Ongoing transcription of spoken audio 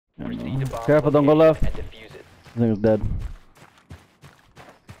Proceed to bomb Careful, don't go location left. and defuse it. I think it's dead.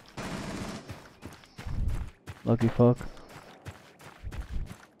 Lucky fuck.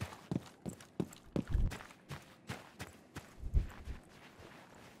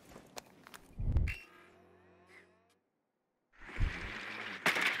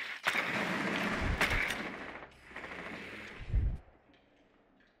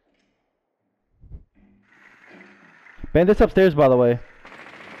 Bandit's upstairs, by the way.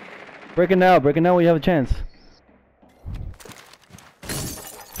 Break it now when you have a chance.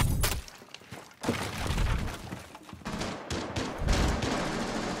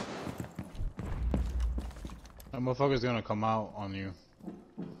 That motherfucker's gonna come out on you.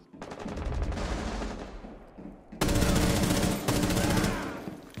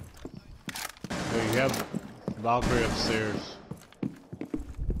 Hey, you have Valkyrie upstairs.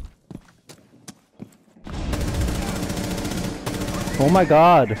 Oh my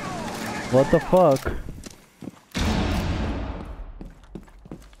god. What the fuck?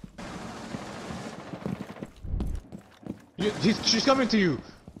 She's coming to you!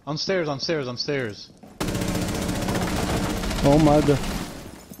 Upstairs. Oh my god.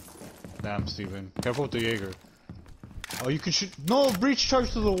 Damn, Steven. Careful with the Jaeger. Oh, you can shoot. No, breach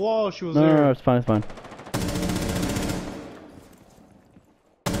charge to the wall. She was No, there. no, it's fine, it's fine.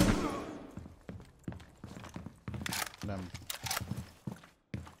 Damn.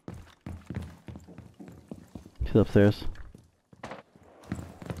 She's upstairs.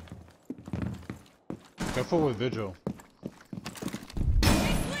 Careful with Vigil.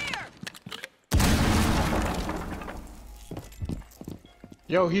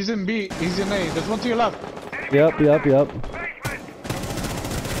 Yo, he's in B. He's in A. There's one to your left. Yep. Good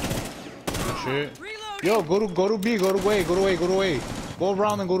shit. Yo, go to B. Go to A. Go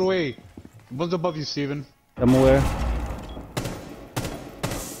around and go to A. One's above you, Steven. I'm aware.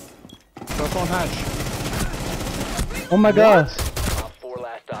 Careful on hatch. Oh my god. Op 4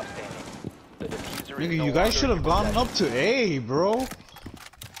 last stop standing. The diffuser is Nigga, no you guys longer should have in gone possession. up to A, bro.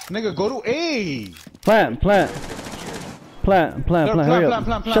 Nigga, go to A. Plant. Hurry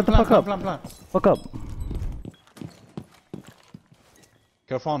up. Shut the fuck up. Plan. Fuck up.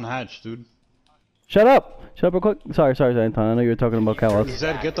 Careful on hatch, dude. Shut up real quick. Sorry, Anton. I know you were talking about Kalos.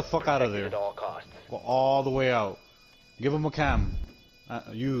 Zed, get the fuck out of there. At all costs. Go all the way out. Give him a cam.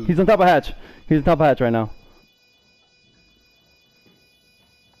 You. He's on top of hatch. He's on top of hatch right now.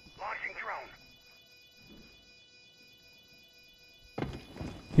 Launching drone.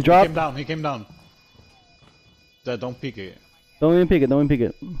 He dropped. He came down. Zed, don't peek it. Don't even peek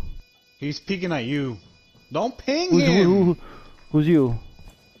it. He's peeking at you. Don't ping him. Who's you?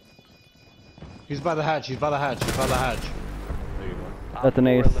 He's by the hatch. There you go. Op That's an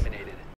 4 ace. eliminated.